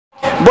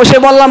বসে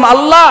বললাম,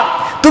 আল্লাহ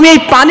তুমি এই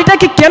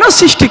পানিটাকে কেন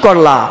সৃষ্টি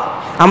করলা?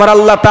 আমার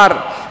আল্লাহ তার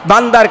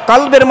বান্দার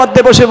কলবের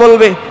মধ্যে বসে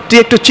বলবে, তুই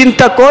একটু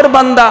চিন্তা কর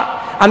বান্দা,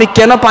 আমি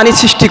কেন পানি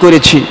সৃষ্টি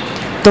করেছি।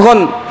 তখন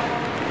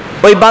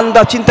ওই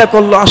বান্দা চিন্তা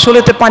করলো, আসলে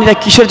তো পানিটা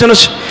কিসের জন্য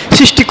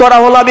সৃষ্টি করা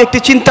হলো, আমি একটু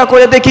চিন্তা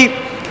করে দেখি।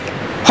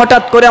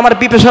 হঠাৎ করে আমার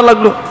পিপাসা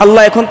লাগলো,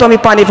 আল্লাহ এখন তো আমি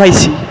পানি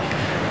পাইছি,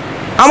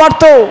 আমার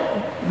তো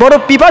বড়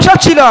পিপাসা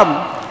ছিলাম,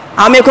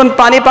 আমি এখন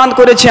পানি পান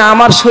করেছি,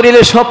 আমার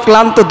শরীরে সব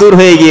ক্লান্ত দূর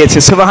হয়ে গিয়েছে।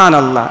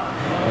 সুবহানাল্লাহ।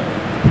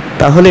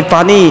 তাহলে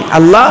পানি,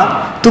 আল্লাহ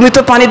তুমি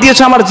তো পানি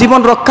দিয়েছো আমার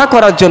জীবন রক্ষা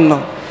করার জন্য।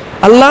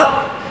 আল্লাহ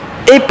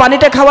এই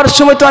পানিটা খাওয়ার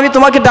সময় তো আমি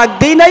তোমাকে ডাক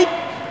দেই নাই,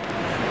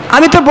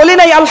 আমি তো বলি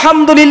নাই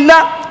আলহামদুলিল্লাহ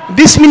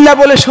বিসমিল্লাহ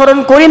বলে স্মরণ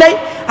করি নাই।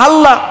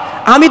 আল্লাহ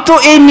আমি তো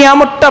এই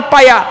নিয়ামতটা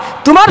পায়া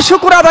তোমার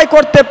শুকর আদায়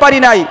করতে পারি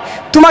নাই,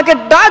 তোমাকে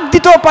ডাক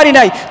দিতেও পারি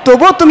নাই,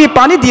 তবুও তুমি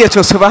পানি দিয়েছো।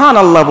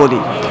 সুবহানাল্লাহ বলি।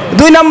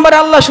 2 নম্বরে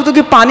আল্লাহ শুধু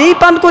কি পানিই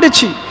পান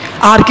করেছি,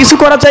 আর কিছু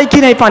করা যায় কি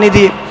নাই পানি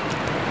দিয়ে?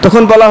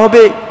 তখন বলা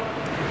হবে,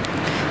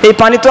 এই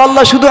পানি তো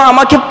আল্লাহ শুধু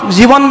আমাকে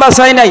জীবন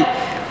বাঁচায় নাই,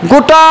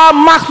 গোটা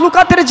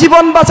মাখলুকাতের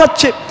জীবন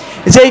বাঁচাচ্ছে।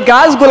 যেই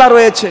গাছগুলা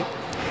রয়েছে,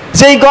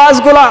 যেই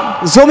গাছগুলা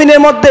জমিনের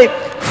মধ্যে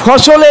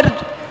ফসলের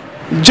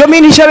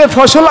জমিন হিসাবে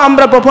ফসল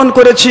আমরা বপন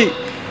করেছি,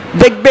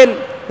 দেখবেন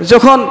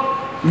যখন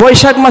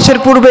বৈশাখ মাসের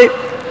পূর্বে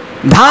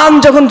ধান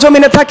যখন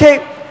জমিনে থাকে,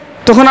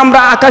 তখন আমরা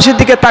আকাশের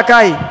দিকে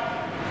তাকাই,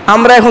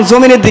 আমরা এখন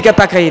জমিনের দিকে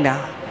তাকাই না।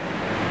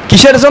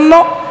 কিসের জন্য?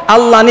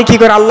 আল্লাহ নি কি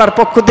করে, আল্লাহর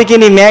পক্ষ থেকে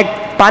নি মেঘ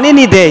পানি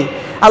নি দেয়।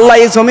 আল্লাহ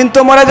এই জমিন তো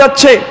মরে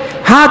যাচ্ছে,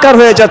 হাহাকার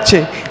হয়ে যাচ্ছে,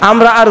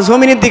 আমরা আর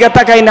জমিনের দিকে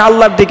তাকাই না,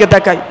 আল্লাহর দিকে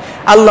তাকাই।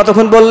 আল্লাহ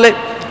তখন বললে,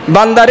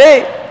 বান্দারে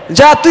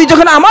যা, তুই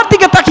যখন আমার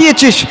দিকে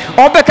তাকিয়েছিস,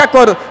 অপেক্ষা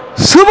কর,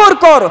 সবর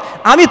কর,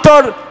 আমি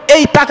তোর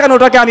এই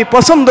তাকানোটাকে আমি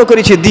পছন্দ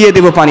করেছি, দিয়ে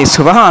দেব পানি।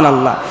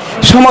 সুবহানাল্লাহ।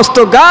 সমস্ত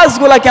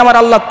গাছগুলাকে আমার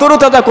আল্লাহ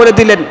তরুতাজা করে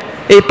দিলেন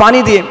এই পানি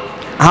দিয়ে।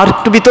 আর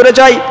একটু ভিতরে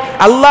যাই,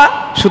 আল্লাহ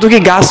শুধু কি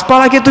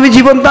গাছপালাকে তুমি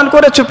জীবন দান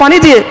করেছো পানি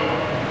দিয়ে,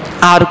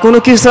 আর কোনো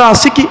কিছু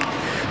আছে কি?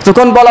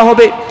 তখন বলা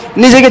হবে,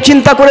 নিজেকে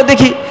চিন্তা করে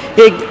দেখি,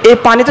 এই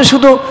পানি তো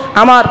শুধু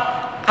আমার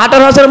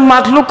 18,000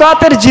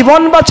 মাখলুকাতের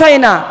জীবন বাঁচাই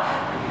না,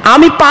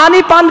 আমি পানি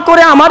পান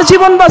করে আমার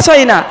জীবন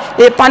বাঁচাই না,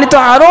 এই পানি তো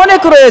আরো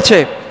অনেক রয়েছে,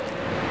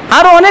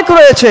 আরো অনেক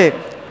রয়েছে,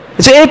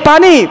 যে এই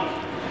পানি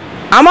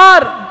আমার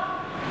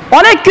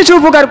অনেক কিছু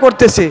উপকার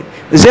করতেছে।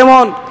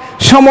 যেমন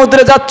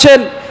সমুদ্রে যাচ্ছেন,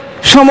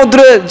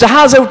 সমুদ্রে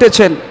জাহাজে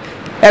উঠেছেন,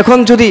 এখন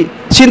যদি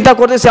চিন্তা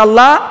করতেছে,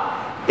 আল্লাহ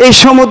এই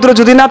সমুদ্র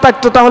যদি না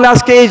থাকতো তাহলে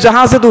আজকে এই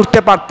জাহাজে উঠতে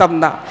পারতাম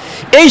না,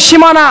 এই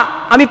সীমানা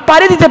আমি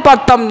পাড়ি দিতে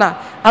পারতাম না।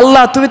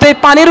 আল্লাহ তুমি তো এই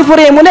পানির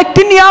উপরে এমন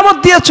একটি নিয়ামত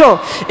দিয়েছো,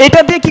 এটা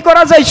দিয়ে কি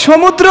করা যায়,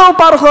 সমুদ্রেও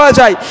পার হওয়া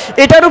যায়,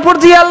 এটার উপর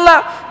দিয়ে আল্লাহ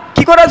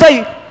কি করা যায়,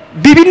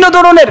 বিভিন্ন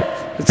ধরনের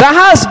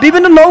জাহাজ,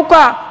 বিভিন্ন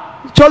নৌকা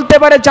চলতে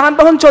পারে,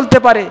 যানবাহন চলতে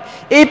পারে,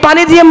 এই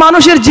পানি দিয়ে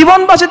মানুষের জীবন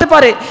বাঁচাতে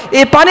পারে।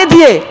 এই পানি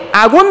দিয়ে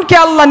আগুনকে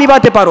আল্লাহ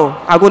নিভাতে পারো,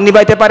 আগুন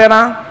নিভাইতে পারে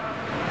না?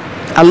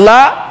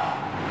 আল্লাহ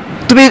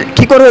তুমি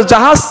কি করো,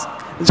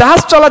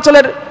 জাহাজ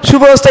চলাচলের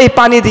সুব্যবস্থা এই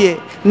পানি দিয়ে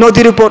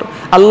নদীর উপর।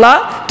 আল্লাহ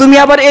তুমি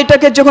আবার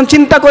এটাকে যখন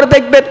চিন্তা করে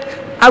দেখবেন,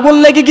 আগুন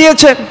লেগে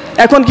গিয়েছে,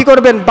 এখন কি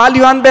করবেন,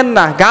 বালিও আনবেন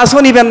না, গাছও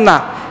নিবেন না,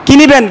 কি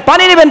নিবেন,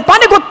 পানি নিবেন।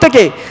 পানি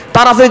কোত্থেকে?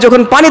 তাড়াতাড়ি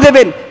যখন পানি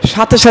দেবেন,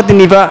 সাথে সাথে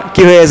নিভা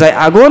কি হয়ে যায়,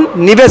 আগুন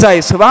নিভে যায়।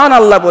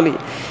 সুবহানাল্লাহ বলি।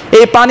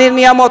 এই পানির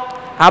নিয়ামত।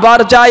 আবার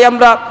যাই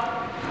আমরা,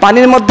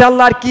 পানির মধ্যে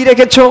আল্লাহ আর কি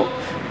রেখেছো?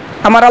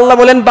 আমার আল্লাহ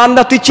বলেন,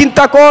 বান্দা তুই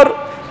চিন্তা কর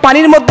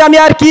পানির মধ্যে আমি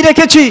আর কি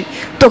রেখেছি।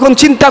 তখন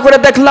চিন্তা করে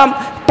দেখলাম,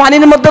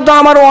 পানির মধ্যে তো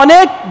আমার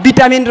অনেক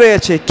ভিটামিন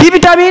রয়েছে। কি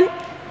ভিটামিন?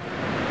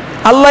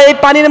 আল্লাহ এই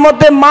পানির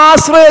মধ্যে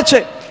মাছ রয়েছে,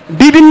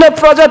 বিভিন্ন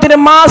প্রজাতির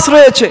মাছ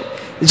রয়েছে,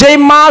 যেই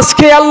মাছ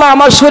খেয়ে আল্লাহ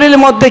আমার শরীরের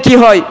মধ্যে কি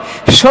হয়,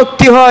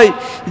 শক্তি হয়।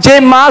 যে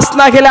মাছ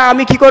না খেলে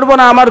আমি কি করব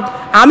না, আমার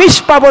আমিষ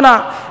পাবো না।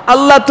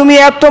 আল্লাহ তুমি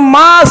এত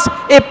মাছ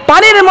এই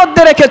পানির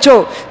মধ্যে রেখেছো,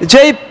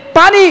 যেই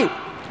পানি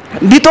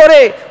ভিতরে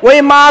ওই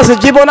মাছ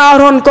জীবন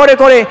আহরণ করে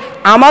করে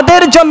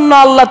আমাদের জন্য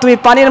আল্লাহ তুমি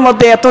পানির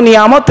মধ্যে এত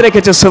নিয়ামত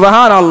রেখেছো।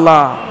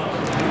 সুবহানাল্লাহ।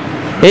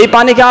 এই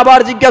পানিকে আবার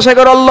জিজ্ঞাসা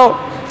করলো,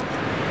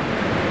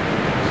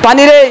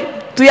 পানিরে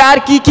তুই আর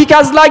কি কি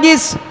কাজ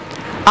লাগিস,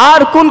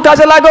 আর কোন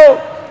কাজে লাগো?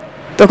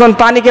 তখন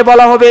পানিকে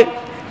বলা হবে,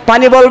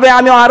 পানি বলবে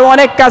আমি আরো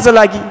অনেক কাজে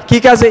লাগি। কি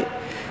কাজে?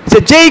 যে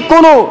যেই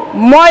কোনো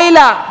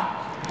ময়লা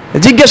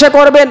জিজ্ঞাসা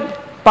করবেন,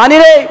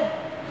 পানিরে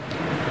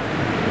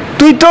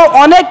তুই তো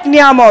অনেক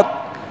নিয়ামত,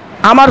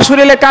 আমার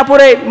শরীরে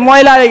কাপড়ে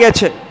ময়লা হয়ে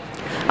গেছে,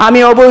 আমি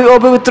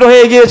অপবিত্র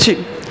হয়ে গিয়েছি,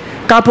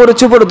 কাপড়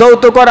চোপড়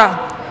ধৌত করা,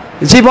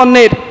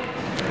 জীবনের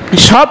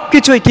সব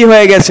কিছুই কি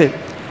হয়ে গেছে,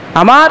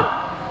 আমার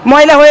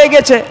ময়লা হয়ে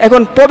গেছে।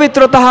 এখন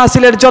পবিত্রতা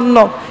হাসিলের জন্য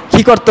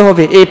কি করতে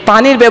হবে? এই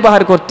পানির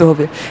ব্যবহার করতে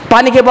হবে।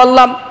 পানিকে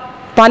বললাম,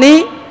 পানি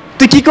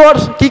তুই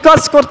কি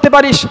কাজ করতে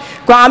পারিস?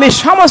 আমি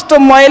সমস্ত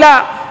ময়লা,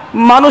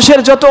 মানুষের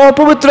যত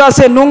অপবিত্র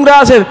আছে, নোংরা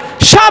আছে,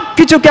 সব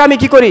কিছুকে আমি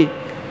কি করি,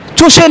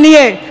 চুষে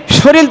নিয়ে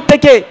শরীর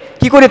থেকে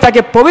কি করি,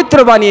 তাকে পবিত্র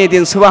বানিয়ে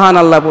দিন।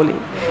 সুবহানাল্লাহ বলি।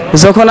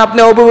 যখন আপনি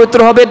অপবিত্র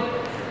হবেন,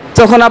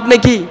 তখন আপনি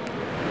কি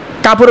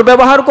কাপড়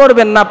ব্যবহার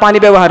করবেন না পানি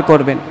ব্যবহার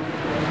করবেন?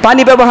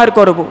 পানি ব্যবহার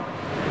করব।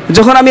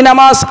 যখন আমি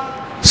নামাজ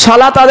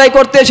সালাত আদায়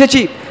করতে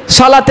এসেছি,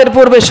 সালাতের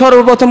পূর্বে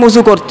সর্বপ্রথম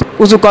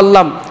উজু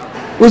করলাম,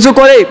 উজু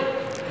করে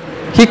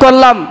কি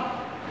করলাম,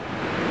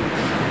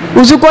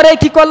 উজু করে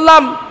কি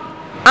করলাম,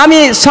 আমি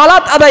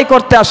সালাত আদায়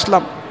করতে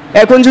আসলাম।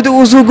 এখন যদি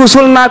উজু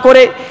গোসল না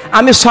করে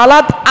আমি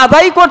সালাত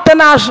আদায় করতে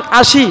না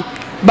আসি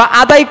বা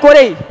আদায়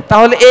করে,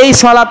 তাহলে এই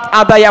সালাত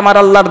আদায় আমার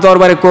আল্লাহর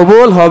দরবারে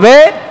কবুল হবে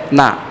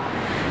না।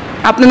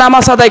 আপনি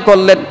নামাজ আদায়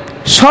করলেন,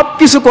 সব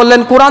কিছু করলেন,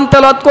 কোরআন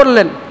তেলাওয়াত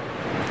করলেন,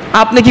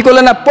 আপনি কি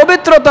করলেন না,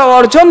 পবিত্রতা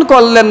অর্জন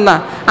করলেন না।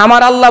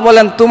 আমার আল্লাহ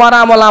বলেন তোমার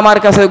আমল আমার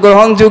কাছে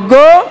গ্রহণযোগ্য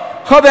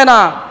হবে না।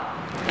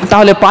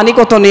 তাহলে পানি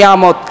কত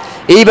নিয়ামত।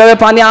 এইভাবে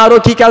পানি আরও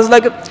কি কাজ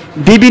লাগে,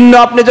 বিভিন্ন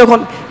আপনি যখন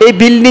এই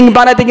বিল্ডিং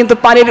বানাতে কিন্তু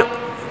পানির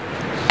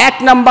 1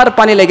 নাম্বার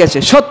পানি লেগেছে।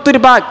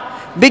 70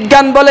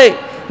 বিজ্ঞান বলে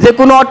যে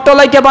কোনো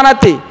অট্টালিকা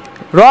বানাতে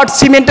রড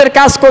সিমেন্টের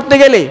কাজ করতে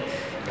গেলে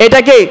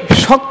এটাকে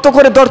শক্ত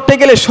করে ধরতে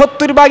গেলে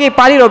 70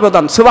 পানির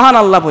অবদান।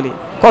 সুবহানাল্লাহ বলি।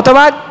 কত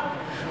ভাগ?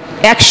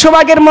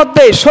 100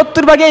 মধ্যে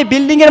 70 এই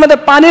বিল্ডিংয়ের মধ্যে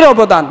পানির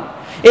অবদান।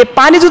 এই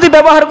পানি যদি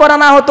ব্যবহার করা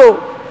না হতো,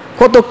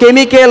 কত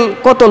কেমিক্যাল,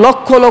 কত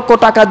লক্ষ লক্ষ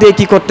টাকা দিয়ে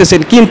কি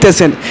করতেছেন,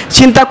 কিনতেছেন।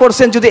 চিন্তা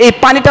করছেন যদি এই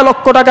পানিটা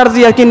লক্ষ টাকার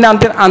দিয়ে কিনে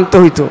আনতে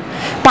হইতো,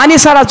 পানি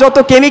ছাড়া যত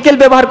কেমিক্যাল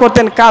ব্যবহার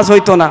করতেন কাজ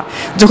হইতো না।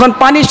 যখন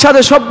পানির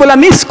সাথে সবগুলা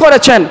মিক্স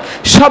করেছেন,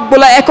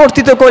 সবগুলা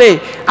একত্রিত করে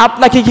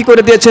আপনাকে কি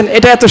করে দিয়েছেন,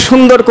 এটা এত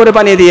সুন্দর করে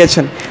বানিয়ে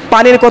দিয়েছেন।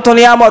 পানির কত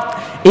নিয়ামত।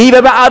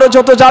 এইভাবে আরও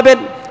যত যাবেন,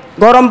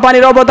 গরম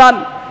পানির অবদান।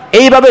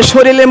 এইভাবে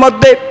শরীরের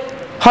মধ্যে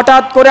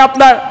হঠাৎ করে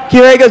আপনার কি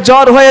হয়ে গেছে,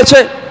 জ্বর হয়েছে,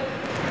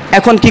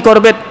 এখন কি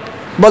করবেন,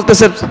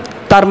 বলতেছে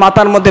তার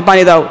মাথার মধ্যে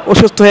পানি দাও।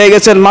 অসুস্থ হয়ে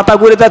গেছেন, মাথা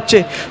ঘুরে যাচ্ছে,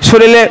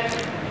 শরীরে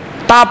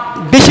তাপ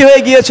বেশি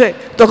হয়ে গিয়েছে,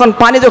 তখন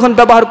পানি যখন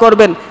ব্যবহার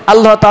করবেন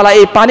আল্লাহ তাআলা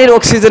এই পানির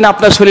অক্সিজেনে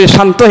আপনার শরীর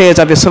শান্ত হয়ে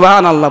যাবে।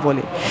 সুবহানাল্লাহ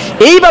বলি।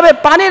 এইভাবে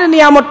পানির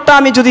নিয়ামতটা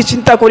আমি যদি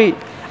চিন্তা করি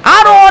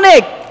আরও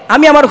অনেক,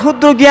 আমি আমার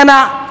ক্ষুদ্র জ্ঞানা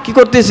কি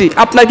করতেছি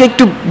আপনাকে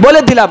একটু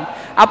বলে দিলাম,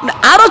 আপনি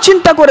আরও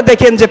চিন্তা করে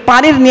দেখেন যে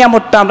পানির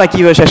নিয়ামতটা আমরা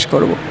কীভাবে শেষ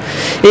করব।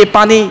 এই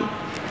পানি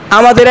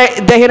আমাদের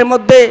দেহের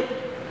মধ্যে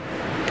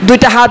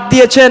 2টা হাত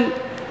দিয়েছেন,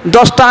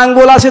 10টা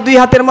আঙ্গুল আছে 2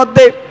 হাতের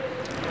মধ্যে,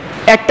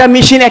 একটা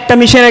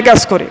মেশিনের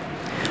কাজ করে।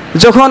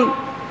 যখন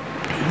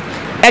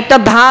একটা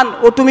ধান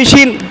অটো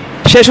মেশিন,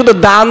 সে শুধু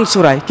ধান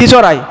চড়ায়, কি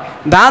চড়ায়,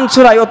 ধান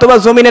চড়ায়, অথবা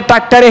জমিনে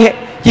ট্রাক্টরে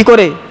কি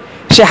করে,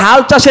 সে হাল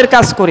চাষের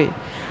কাজ করে।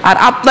 আর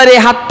আপনার এই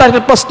হাতটাকে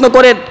প্রশ্ন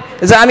করেন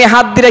যে আমি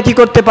হাত দিয়ে কি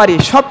করতে পারি,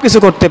 সব কিছু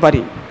করতে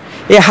পারি।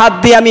 এই হাত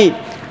দিয়ে আমি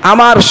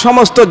আমার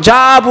সমস্ত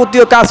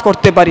যাবতীয় কাজ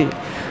করতে পারি।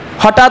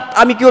 হঠাৎ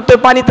আমি কি করতে,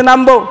 পানিতে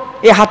নামবো,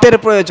 এই হাতের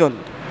প্রয়োজন।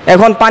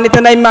 এখন পানিতে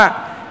নাইমা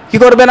কি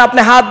করবেন,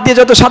 আপনি হাত দিয়ে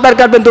যত সাঁতার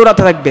কাটবেন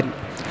দৌড়াতে থাকবেন।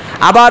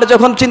 আবার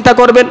যখন চিন্তা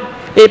করবেন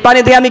এই পানি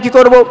দিয়ে আমি কি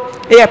করব,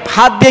 এই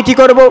হাত দিয়ে কি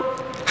করব,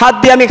 হাত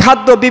দিয়ে আমি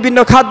বিভিন্ন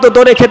খাদ্য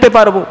ধরে খেতে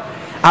পারবো।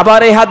 আবার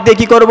এই হাত দিয়ে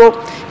কি করব,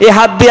 এই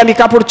হাত দিয়ে আমি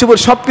কাপড় চোপড়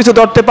সব কিছু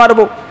ধরতে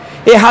পারবো।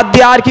 এই হাত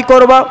দিয়ে আর কি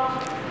করব,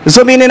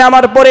 জমিনে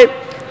নামার পরে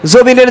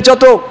জমিনের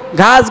যত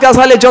ঘাস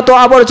গাছালি যত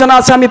আবর্জনা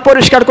আছে আমি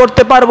পরিষ্কার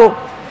করতে পারবো।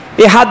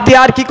 এই হাত দিয়ে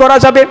আর কি করা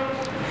যাবে,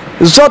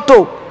 যত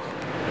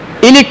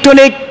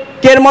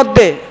ইলেকট্রনিকের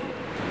মধ্যে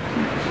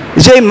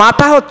যে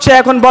মাথা হচ্ছে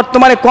এখন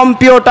বর্তমানে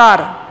কম্পিউটার,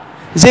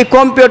 যে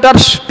কম্পিউটার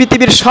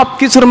পৃথিবীর সব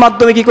কিছুর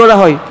মাধ্যমে কি করা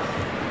হয়,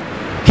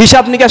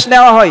 হিসাব নিকাশ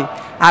নেওয়া হয়।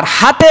 আর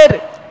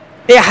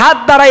এই হাত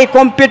দ্বারা এই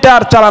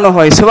কম্পিউটার চালানো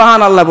হয়।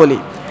 সুবহানাল্লাহ বলি।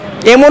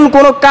 এমন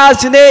কোনো কাজ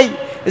নেই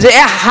যে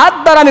হাত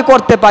দ্বারা আমি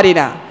করতে পারি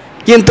না।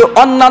 কিন্তু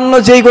অন্যান্য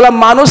যেইগুলা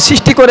মানুষ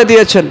সৃষ্টি করে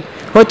দিয়েছেন,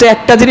 হয়তো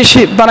একটা জিনিস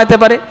বানাতে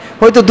পারে,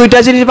 হয়তো 2টা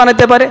জিনিস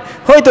বানাতে পারে,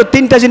 হয়তো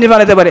 3টা জিনিস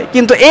বানাতে পারে,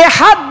 কিন্তু এই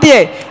হাত দিয়ে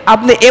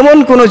আপনি এমন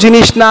কোনো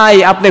জিনিস নাই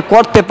আপনি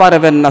করতে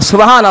পারবেন না।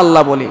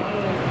 সুবহানাল্লাহ বলি।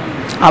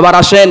 আবার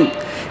আসেন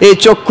এই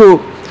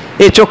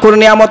চক্ষুর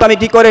নিয়ামত আমি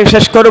কি করে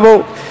শেষ করব।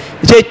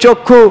 যে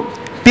চক্ষু,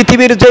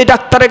 পৃথিবীর যেই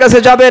ডাক্তারের কাছে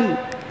যাবেন,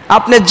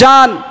 আপনি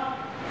যান,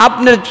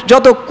 আপনি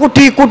যত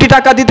কোটি কোটি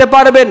টাকা দিতে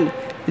পারবেন,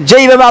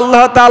 যেইভাবে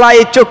আল্লাহ তাআলা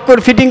এই চক্ষুর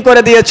ফিটিং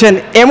করে দিয়েছেন,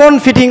 এমন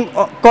ফিটিং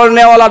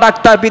করনেওয়ালা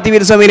ডাক্তার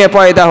পৃথিবীর জমিনে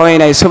পয়দা হয়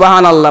নাই।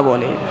 সুবহানাল্লাহ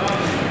বলে।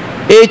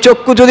 এই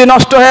চক্ষু যদি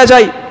নষ্ট হয়ে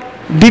যায়,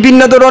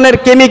 বিভিন্ন ধরনের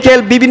কেমিক্যাল,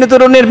 বিভিন্ন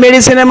ধরনের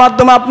মেডিসিনের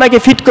মাধ্যমে আপনাকে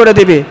ফিট করে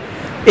দেবে।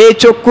 এই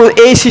চক্ষু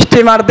এই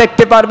সিস্টেম আর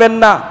দেখতে পারবেন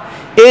না।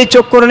 এই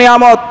চক্ষুর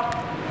নিয়ামত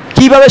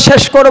কিভাবে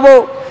শেষ করব।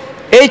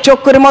 এই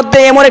চক্ষুর মধ্যে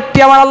এমন একটি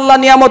আমার আল্লাহ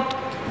নিয়ামত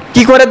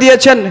কি করে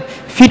দিয়েছেন,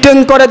 ফিটিং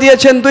করে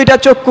দিয়েছেন 2টা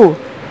চক্ষু।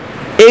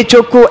 এই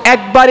চক্ষু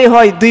একবারই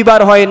হয়,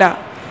 2বার হয় না।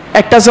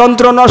 একটা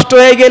যন্ত্র নষ্ট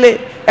হয়ে গেলে,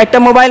 একটা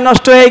মোবাইল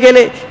নষ্ট হয়ে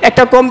গেলে,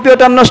 একটা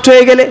কম্পিউটার নষ্ট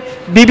হয়ে গেলে,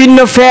 বিভিন্ন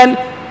ফ্যান,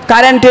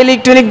 কারেন্ট,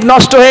 ইলেকট্রনিক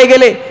নষ্ট হয়ে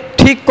গেলে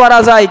ঠিক করা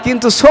যায়,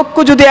 কিন্তু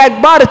চক্ষু যদি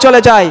একবার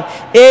চলে যায়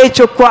এই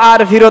চক্ষু আর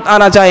ফেরত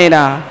আনা যায়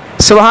না।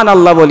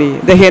 সুবহানাল্লাহ বলি।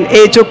 দেখেন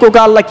এই চক্ষুকে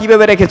আল্লাহ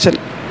কিভাবে রেখেছেন,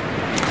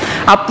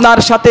 আপনার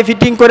সাথে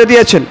ফিটিং করে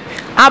দিয়েছেন।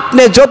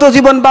 আপনি যত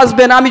জীবন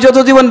বাঁচবেন, আমি যত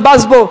জীবন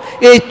বাঁচবো,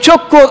 এই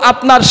চক্ষু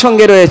আপনার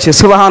সঙ্গে রয়েছে।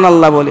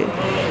 সুবহানাল্লাহ বলি।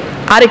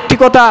 আরেকটি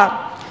কথা,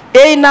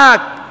 এই নাক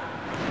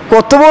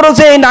কত বড়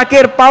যে এই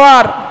নাকের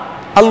পাওয়ার,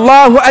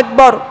 আল্লাহু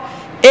আকবার।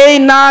 এই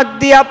নাক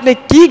দিয়ে আপনি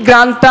কি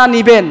গ্রানটা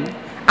নিবেন,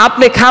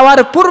 আপনি খাওয়ার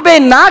পূর্বে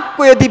নাক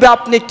কয়ে দিবে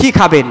আপনি কি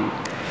খাবেন।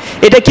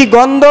 এটা কি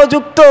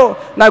গন্ধযুক্ত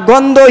না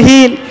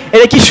গন্ধহীন,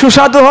 এটা কি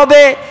সুস্বাদু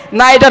হবে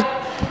না এটা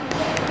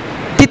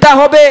তিতা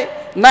হবে,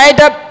 না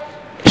এটা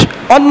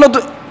অন্য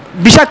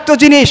বিষাক্ত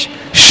জিনিস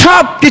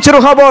সব কিছুর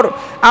খবর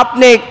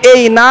আপনি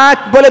এই নাক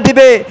বলে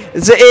দিবে,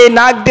 যে এই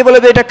নাক দিয়ে বলে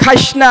দিবে এটা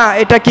খাইস না,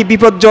 এটা কি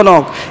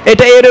বিপজ্জনক,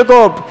 এটা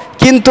এরকম।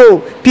 কিন্তু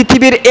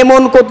পৃথিবীর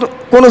এমন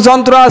কোনো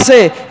যন্ত্র আছে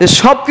যে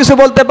সব কিছু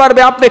বলতে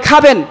পারবে, আপনি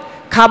খাবেন,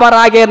 খাবার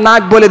আগে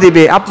নাক বলে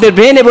দিবে, আপনার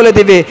ব্রেনে বলে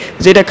দিবে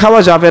যে এটা খাওয়া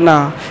যাবে না,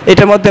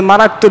 এটার মধ্যে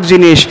মারাত্মক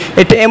জিনিস,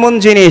 এটা এমন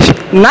জিনিস।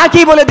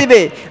 নাকই বলে দিবে।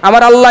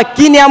 আমার আল্লাহ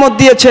কি নিয়ামত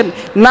দিয়েছেন,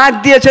 নাক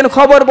দিয়েছেন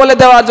খবর বলে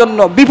দেওয়ার জন্য,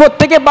 বিপদ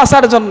থেকে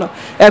বাঁচার জন্য।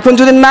 এখন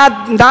যদি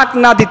নাক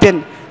না দিতেন,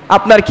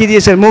 আপনার কি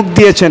দিয়েছেন, মুখ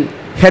দিয়েছেন,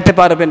 খেতে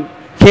পারবেন,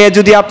 খেয়ে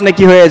যদি আপনি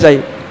কি হয়ে যায়,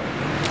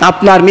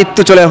 আপনার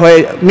মৃত্যু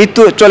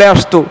চলে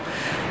আসতো।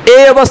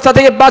 এই অবস্থা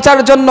থেকে বাঁচার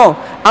জন্য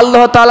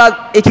আল্লাহ তাআলা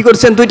কি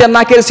করেছেন, দুইটা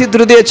নাকের ছিদ্র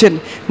দিয়েছেন,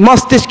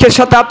 মস্তিষ্কের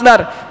সাথে আপনার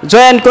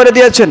জয়েন করে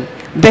দিয়েছেন,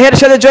 দেহের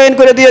সাথে জয়েন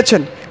করে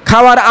দিয়েছেন।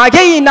 খাওয়ার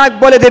আগেই নাক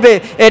বলে দেবে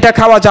এটা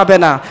খাওয়া যাবে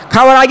না,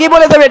 খাওয়ার আগেই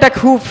বলে দেবে এটা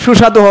খুব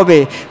সুস্বাদু হবে,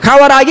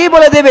 খাওয়ার আগেই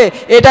বলে দেবে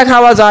এটা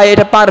খাওয়া যায়,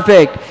 এটা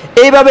পারফেক্ট।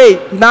 এইভাবেই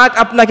নাক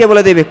আপনাকে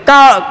বলে দেবে।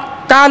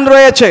 কান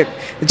রয়েছে,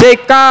 যে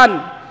কান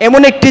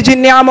এমন একটি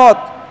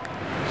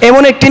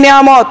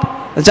নিয়ামত,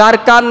 যার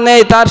কান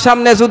নেই তার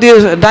সামনে যদি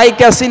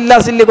ডাইকা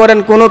চিল্লাচিল্লি করেন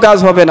কোনো কাজ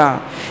হবে না।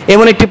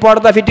 এমন একটি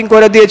পর্দা ফিটিং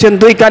করে দিয়েছেন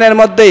দুই কানের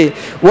মধ্যে,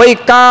 ওই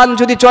কান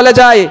যদি চলে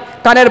যায়,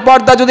 কানের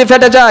পর্দা যদি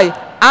ফেটে যায়,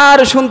 আর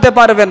শুনতে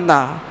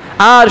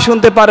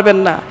পারবেন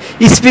না।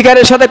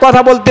 স্পিকারের সাথে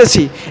কথা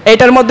বলতেছি,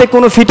 এটার মধ্যে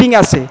কোনো ফিটিং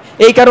আছে,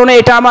 এই কারণে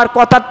এটা আমার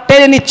কথা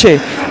টেনে নিচ্ছে,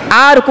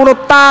 আর কোনো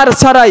তার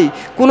ছাড়াই,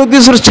 কোনো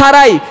কিছুর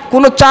ছাড়াই,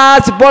 কোনো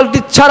চার্জ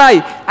ভোল্টেজ ছাড়াই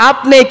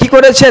আপনি কি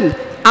করেছেন,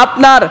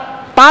 আপনার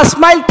 5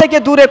 মাইল থেকে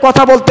দূরে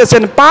কথা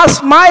বলতেছেন, 5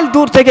 মাইল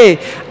দূর থেকে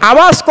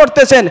আওয়াজ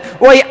করতেছেন,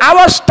 ওই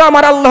আওয়াজটা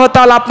আমার আল্লাহ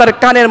তাআলা আপনার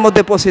কানের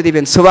মধ্যে পৌঁছে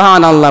দিবেন।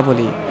 সুবহানাল্লাহ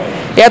বলি।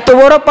 এত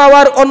বড়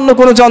পাওয়ার অন্য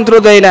কোনো যন্ত্র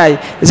দেয় নাই,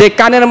 যে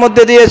কানের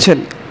মধ্যে দিয়েছেন,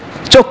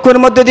 চক্ষুর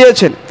মধ্যে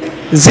দিয়েছেন।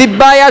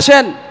 জিহ্বায়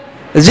আসেন,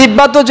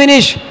 জিহ্বা তো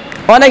জিনিস,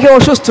 অনেকে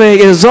অসুস্থ হয়ে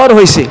গেছে,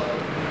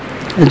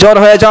 জ্বর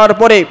হয়ে যাওয়ার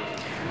পরে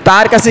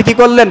তার কাছে কি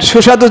করলেন,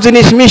 সুস্বাদু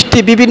জিনিস, মিষ্টি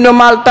বিভিন্ন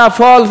মালটা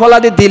ফল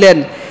ফলাদি দিলেন,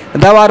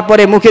 দেওয়ার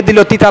পরে মুখে দিল,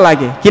 তিতা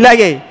লাগে। কি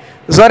লাগে?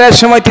 জ্বরের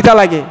সময় তিতা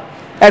লাগে।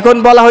 এখন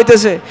বলা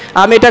হইতেছে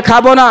আমি এটা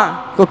খাবো না।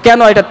 কেন?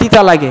 এটা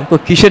তিতা লাগে।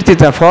 কিসের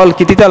তিতা? ফল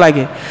কি তিতা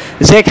লাগে?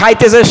 যে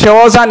খাইতেছে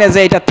সেও জানে যে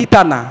এটা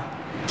তিতা না,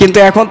 কিন্তু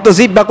এখন তো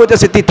জিহ্বা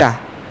কইতেছে তিতা।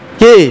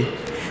 কি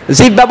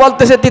জিহ্বা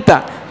বলতেছে তিতা,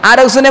 আর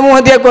একজনে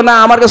মুখে দিয়ে না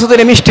আমার কাছে তো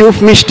এটা মিষ্টি,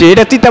 মিষ্টি,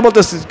 এটা তিতা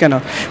বলতেছে কেন?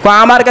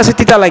 আমার কাছে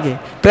তিতা লাগে।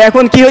 তো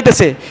এখন কি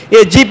হইতেছে,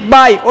 এই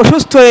জিহ্বায়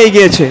অসুস্থ হয়ে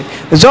গিয়েছে।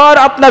 জ্বর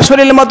আপনার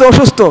শরীরের মধ্যে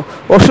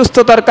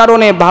অসুস্থতার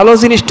কারণে ভালো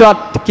জিনিসটা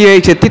কি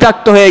হয়েছে,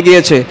 তিতাক্ত হয়ে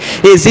গিয়েছে।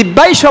 এই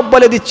জিহ্বাই সব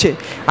বলে দিচ্ছে।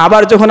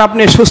 আবার যখন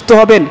আপনি সুস্থ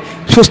হবেন,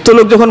 সুস্থ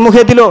লোক যখন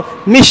মুখে দিল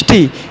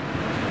মিষ্টি,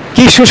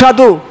 কি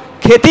সুস্বাদু,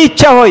 খেতে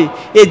ইচ্ছা হয়।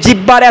 এই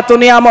জিহ্বার এত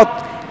নিয়ামত,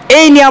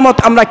 এই নিয়ামত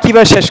আমরা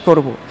কিভাবে শেষ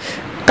করব?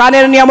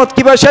 কানের নিয়ামত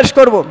কিভাবে শেষ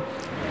করব?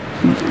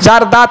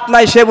 যার দাঁত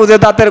নাই সে বুঝে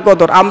দাঁতের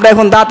কদর। আমরা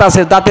এখন দাঁত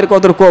আছে, দাঁতের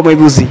কদর কমই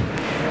বুঝি,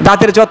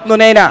 দাঁতের যত্ন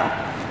নেই না।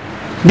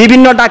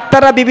 বিভিন্ন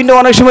ডাক্তাররা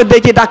অনেক সময়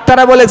দেখি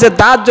ডাক্তাররা বলে যে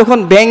দাঁত যখন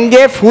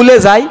ভেঙে ফুলে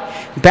যায়,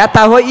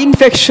 ব্যথা হয়,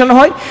 ইনফেকশন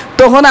হয়,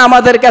 তখন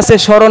আমাদের কাছে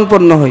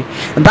শরণাপন্ন হয়।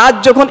 দাঁত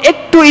যখন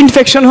একটু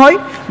ইনফেকশন হয়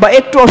বা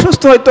একটু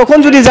অসুস্থ হয়, তখন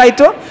যদি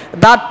যাইতো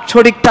দাঁত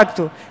সঠিক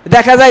থাকতো।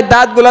 দেখা যায়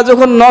দাঁতগুলা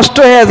যখন নষ্ট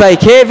হয়ে যায়,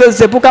 খেয়ে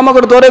ফেলছে,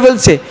 পোকামাকড় ধরে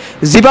ফেলছে,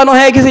 জীবাণু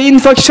হয়ে গেছে,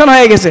 ইনফেকশন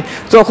হয়ে গেছে,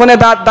 তখন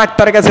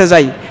ডাক্তারের কাছে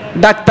যাই।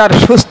 ডাক্তার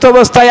সুস্থ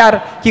অবস্থায় আর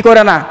কি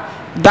করে না,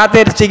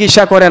 দাঁতের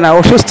চিকিৎসা করে না।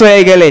 অসুস্থ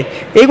হয়ে গেলে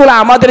এগুলো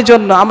আমাদের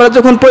জন্য, আমরা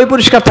যখন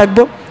পরিষ্কার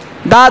থাকবো,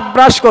 দাঁত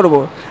ব্রাশ করব।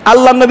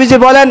 আল্লাহ নবীজি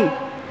বলেন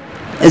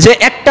যে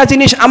একটা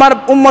জিনিস আমার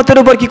উম্মতের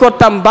উপর কি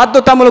করতাম,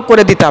 বাধ্যতামূলক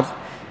করে দিতাম।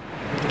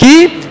 কি?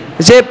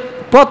 যে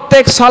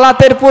প্রত্যেক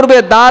সালাতের পূর্বে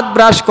দাঁত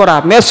ব্রাশ করা,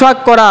 মেসওয়াক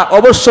করা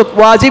অবশ্য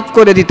ওয়াজিব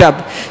করে দিতাম।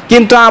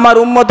 কিন্তু আমার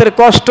উম্মতের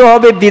কষ্ট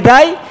হবে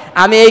বিদায়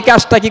আমি এই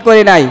কাজটা কি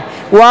করি নাই,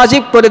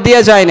 ওয়াজিব করে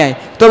দিয়ে যায় নাই।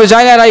 তবে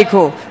জানা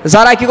রাখো,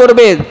 যারা কি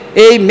করবে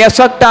এই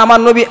মেসওয়াকটা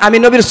আমি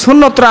নবীর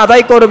সুন্নতরা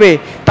আদায় করবে,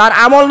 তার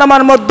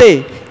আমলনামার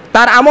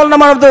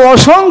মধ্যে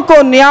অসংখ্য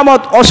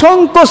নিয়ামত,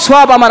 অসংখ্য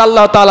সওয়াব আমার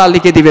আল্লাহ তাআলা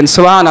লিখে দিবেন।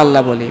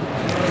 সুবহানাল্লাহ বলি।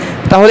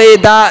 তাহলে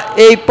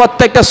এই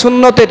প্রত্যেকটা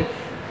সুন্নতের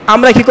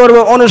আমরা কি করব,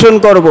 অনুসরণ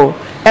করব,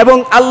 এবং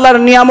আল্লাহর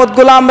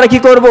নিয়ামতগুলো আমরা কি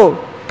করব,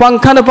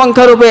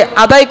 পুঙ্খানুপুঙ্খরূপে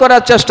আদায়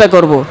করার চেষ্টা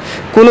করব।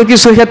 কোনো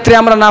কিছু ক্ষেত্রে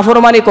আমরা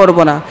নাফরমানি করব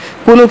না,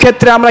 কোনো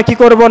ক্ষেত্রে আমরা কি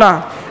করব না,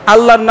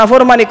 আল্লাহর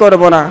নাফরমানি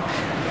করব না।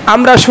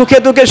 আমরা সুখে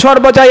দুঃখে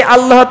সর্বদাই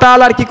আল্লাহ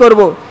তাআলার কি করব,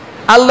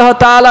 আল্লাহ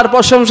তাআলার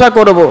প্রশংসা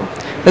করব,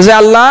 যে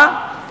আল্লাহ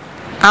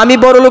আমি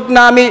বড়লোক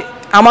না,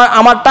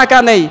 আমার টাকা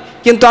নেই,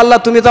 কিন্তু আল্লাহ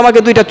তুমি তো আমাকে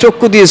 2টা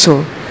চক্ষু দিয়েছো,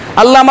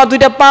 আল্লাহ আমার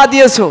 2টা পা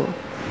দিয়েছো,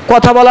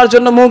 কথা বলার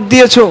জন্য মুখ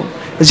দিয়েছো,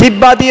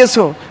 জিহ্বা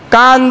দিয়েছো,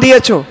 কান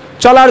দিয়েছো,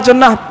 চলার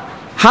জন্য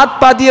হাত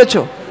পা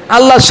দিয়েছো,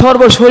 আল্লাহ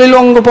সর্বশরীর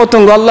অঙ্গ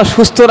প্রত্যঙ্গ আল্লাহ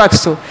সুস্থ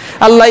রাখছো।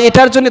 আল্লাহ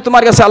এটার জন্য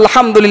তোমার কাছে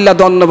আলহামদুলিল্লাহ,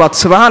 ধন্যবাদ,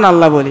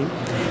 সুবহানাল্লাহ বলি।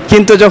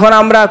 কিন্তু যখন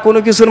আমরা কোনো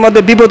কিছুর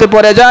মধ্যে বিপদে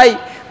পড়ে যাই,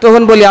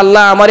 তখন বলি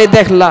আল্লাহ আমারই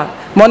দেখলা,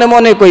 মনে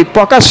মনে কই,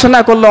 প্রকাশ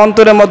না করলে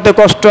অন্তরের মধ্যে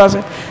কষ্ট আছে।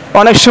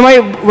 অনেক সময়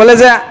বলে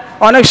যে,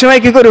 অনেক সময়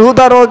কি করি,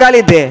 হুদার ও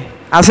গালি দে,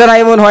 আছে না?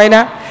 এমন হয়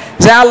না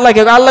যে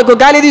আল্লাহকে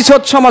গালি দিছ,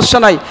 সমস্যা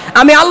নাই,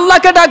 আমি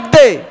আল্লাহকে ডাক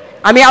দে,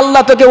 আমি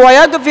আল্লাহ তোকে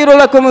ওয়াগফিরু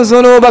লাকুম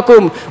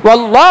যুনুবাকুম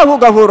ওয়াল্লাহু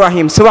গফুর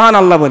রহিম।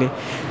 সুবহানাল্লাহ বলে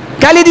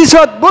গালি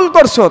দিছত, ভুল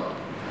করছত,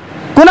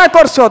 গুনাহ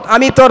করছত,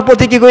 আমি তোর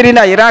প্রতি কি করি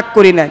নাই, রাগ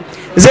করি নাই।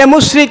 যে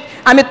মুশরিক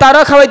আমি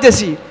তারও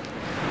খাওয়াইতেছি,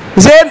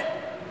 যে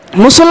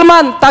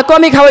মুসলমান তাকে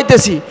আমি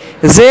খাওয়াইতেছি,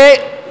 যে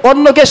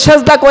অন্যকে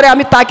সেজদা করে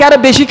আমি তাকে আরো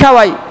বেশি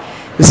খাওয়াই,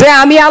 যে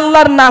আমি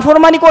আল্লাহর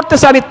নাফরমানি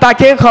করতেছে আমি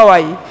তাকে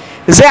খাওয়াই,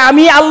 যে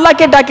আমি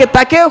আল্লাহকে ডাকে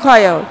তাকেও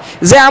খাওয়াই,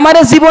 যে আমার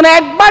জীবনে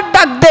একবার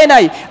ডাক দেয়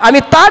নাই আমি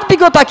তার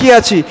দিকেও তাকিয়ে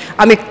আছি,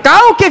 আমি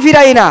কাউকে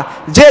ফিরাই না,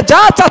 যে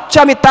যা চাচ্ছে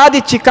আমি তা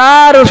দিচ্ছি,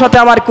 কারোর সাথে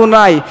আমার কোন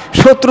নাই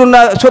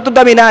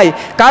শত্রুতামি নাই,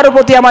 কারোর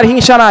প্রতি আমার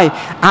হিংসা নাই।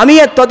 আমি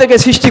তোদেরকে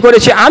সৃষ্টি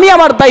করেছি, আমি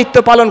আমার দায়িত্ব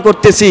পালন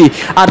করতেছি,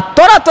 আর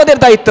তোরা তোদের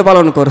দায়িত্ব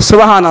পালন কর।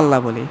 সুবহানাল্লাহ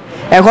বলি।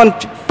 এখন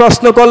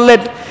প্রশ্ন করলেন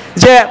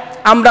যে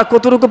আমরা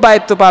কতটুকু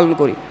দায়িত্ব পালন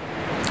করি,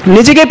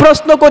 নিজেকে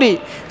প্রশ্ন করি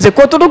যে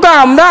কতটুকু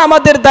আমরা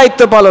আমাদের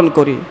দায়িত্ব পালন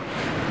করি।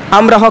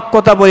 আমরা হক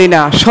কথা বলি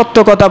না, সত্য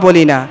কথা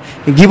বলি না,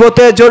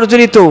 গীবতে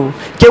জর্জরিত,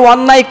 কেউ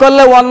অন্যায়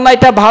করলে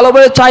অন্যায়টা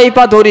ভালোভাবে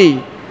চাইপা ধরি,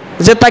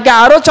 যে তাকে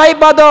আরও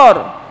চাইপা ধর,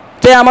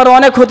 তে আমার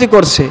অনেক ক্ষতি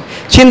করছে।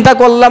 চিন্তা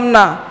করলাম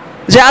না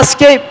যে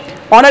আজকে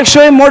অনেক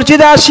সময়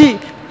মসজিদে আসি,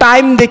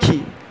 টাইম দেখি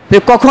যে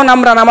কখন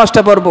আমরা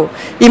নামাজটা পড়বো।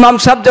 ইমাম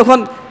সাহেব যখন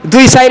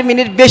 2-4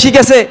 মিনিট বেশি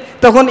গেছে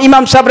তখন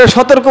ইমাম সাহেবরে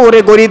সতর্ক করে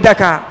গড়িয়ে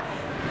দেখা।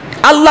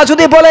 আল্লাহ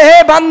যদি বলে হে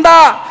বান্দা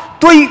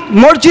তুই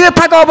মসজিদে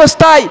থাকা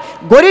অবস্থায়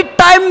গড়ির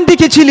টাইম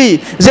দেখেছিলি,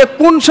 যে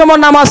কোন সময়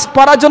নামাজ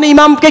পড়ার জন্য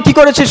ইমামকে কি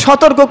করেছিস,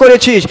 সতর্ক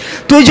করেছিস,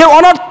 তুই যে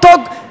অনর্থক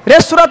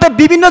রেস্তোরাঁতে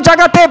বিভিন্ন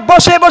জায়গাতে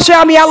বসে বসে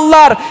আমি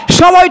আল্লাহর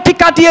সময়টি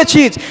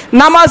কাটিয়েছিস,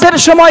 নামাজের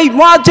সময়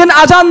মুয়াজ্জিন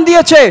আজান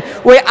দিয়েছে,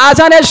 ওই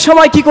আজানের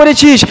সময় কি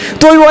করেছিস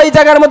তুই ওই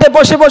জায়গার মধ্যে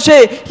বসে বসে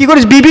কি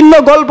করিস, বিভিন্ন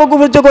গল্প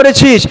গুজব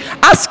করেছিস,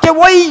 আজকে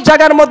ওই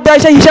জায়গার মধ্যে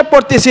এসে হিসাব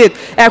করতেছিস।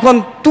 এখন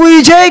তুই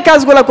যেই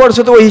কাজগুলো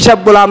করছিস ওই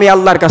হিসাবগুলো আমি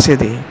আল্লাহর কাছে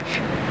দিই,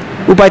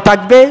 উপায়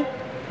থাকবে?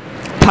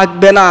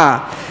 থাকবে না।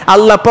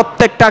 আল্লাহ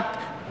প্রত্যেকটা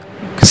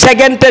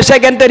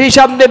সেকেন্ডের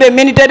হিসাব নেবে,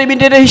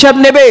 মিনিটের হিসাব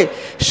নেবে,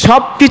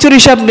 সব কিছুর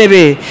হিসাব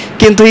নেবে।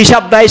 কিন্তু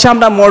হিসাব দেয়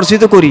আমরা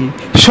মসজিদও করি,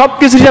 সব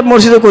কিছুর হিসাব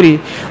মসজিদও করি।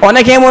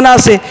 অনেকে এমন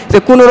আছে যে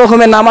কোনো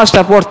রকমের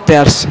নামাজটা পড়তে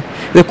আসছে,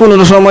 যে কোনো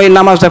সময়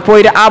নামাজটা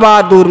পড়ে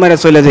আবার দূর মেরে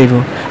চলে যাইব,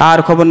 আর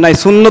খবর নাই।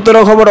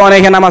 সুন্নতেরও খবর,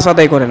 অনেকে নামাজ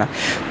আদায় করে না,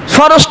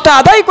 ফরজটা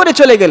আদায় করে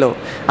চলে গেল।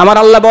 আমার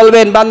আল্লাহ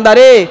বলবেন বান্দা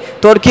রে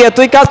তোর কি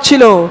এতই কাজ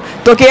ছিল,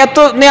 তোকে এত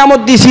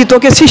নিয়ামত দিছি,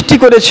 তোকে সৃষ্টি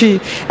করেছি,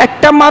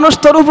 একটা মানুষ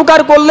তোর উপকার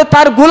করলে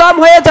তার গোলাম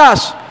হয়ে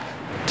যাস,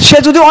 সে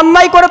যদি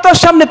অন্যায় করে তোর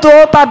সামনে তো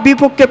তার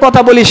বিপক্ষে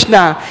কথা বলিস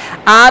না।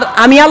 আর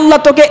আমি আল্লাহ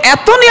তোকে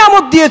এত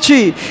নিয়ামত দিয়েছি,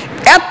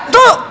 এত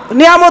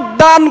নিয়ামত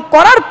দান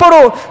করার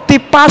পরও তুই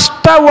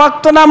 5টা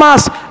ওয়াক্ত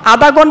নামাজ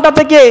আধা ঘন্টা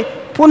থেকে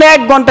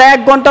 1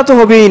 ঘন্টা তো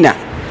হবেই না।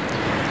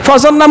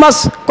 ফজর নামাজ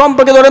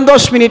কমপক্ষে ধরেন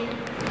 10 মিনিট,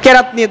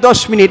 কেরাত নিয়ে 10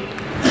 মিনিট,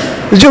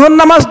 জোহর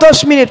নামাজ 10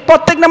 মিনিট,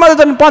 প্রত্যেক নামাজে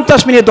ধরেন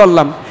 50 মিনিট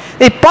ধরলাম।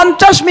 এই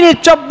 50 মিনিট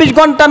 24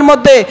 ঘন্টার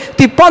মধ্যে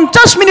তুই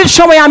 50 মিনিট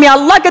সময় আমি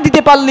আল্লাহকে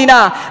দিতে পারলি না,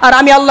 আর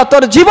আমি আল্লাহ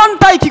তোর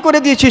জীবনটাই কি করে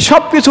দিয়েছি,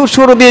 সব কিছু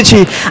শুরু দিয়েছি।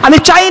 আমি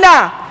চাই না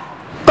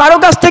কারো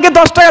কাছ থেকে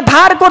 10 টাকা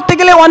ধার করতে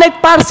গেলে অনেক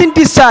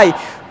পার্সেন্টেজ চাই,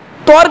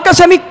 তোর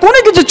কাছে আমি কোনো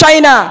কিছু চাই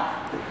না।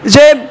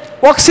 যে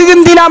অক্সিজেন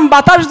দিলাম,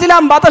 বাতাস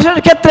দিলাম, বাতাসের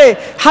ক্ষেত্রে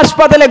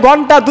হাসপাতালে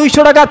ঘন্টা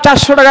 200 টাকা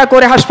 400 টাকা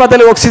করে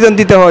হাসপাতালে অক্সিজেন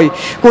দিতে হয়,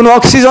 কোনো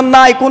অক্সিজেন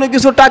নাই, কোনো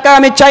কিছু টাকা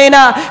আমি চাই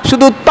না।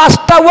 শুধু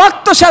 5টা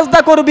ওয়াক্ত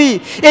সেজদা করবি,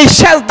 এই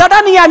সেজদাটা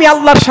নিয়ে আমি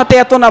আল্লাহর সাথে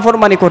এত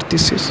নাফরমানি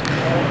করতেছিস।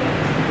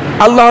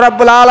 আল্লাহ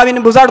রাব্বুল আলামিন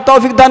বুঝার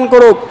তৌফিক দান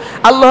করুক,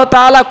 আল্লাহ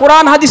তাআলা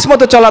কোরআন হাদিস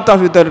মতো চলা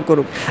তৌফিক দান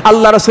করুক,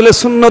 আল্লাহ রাসূলের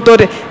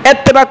সুন্নতের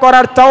ইত্তেবা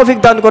করার তৌফিক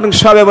দান করুন।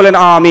 সবাই বলেন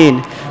আমিন।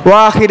 ওয়া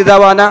আখির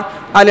দাওয়ানা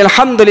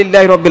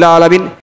আলহামদুলিল্লাহি রাব্বিল আলামিন।